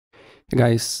Hey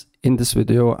guys, in this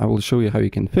video I will show you how you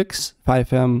can fix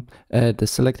FiveM. The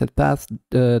selected path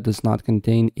does not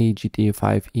contain a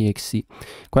GTA5.exe.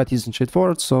 Quite easy and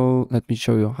straightforward, so let me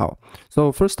show you how.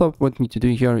 So first off, what you need to do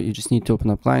here, you just need to open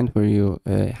a client where you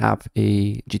have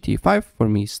a GTA5. For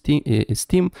me it's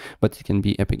Steam, but it can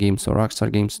be Epic Games or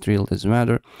Rockstar Games, Trill, doesn't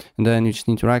matter. And then you just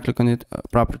need to right click on it,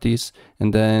 properties,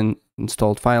 and then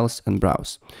installed files and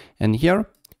browse. And here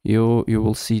you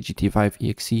will see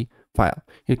GTA5.exe file.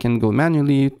 You can go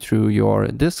manually through your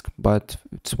disk, but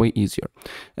it's way easier.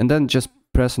 And then just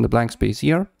press on the blank space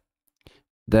here,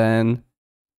 then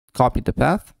copy the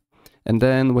path. And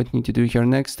then what you need to do here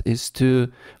next is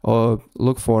to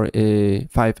look for a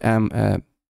FiveM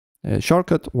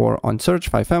shortcut, or on search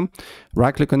FiveM,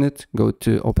 right click on it, go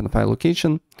to open file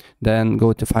location, then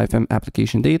go to FiveM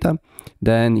application data.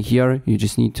 Then here you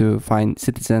just need to find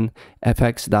citizen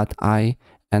fx.ini.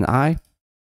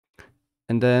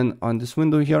 And then on this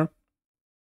window here,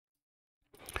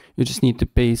 you just need to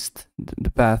paste the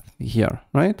path here,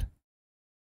 right?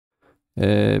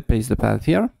 Paste the path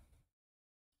here.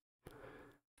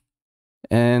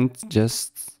 And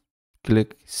just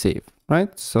click save,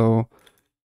 right? So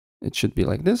it should be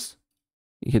like this.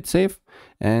 You hit save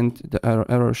and the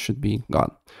error should be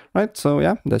gone, right? So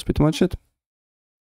yeah, that's pretty much it.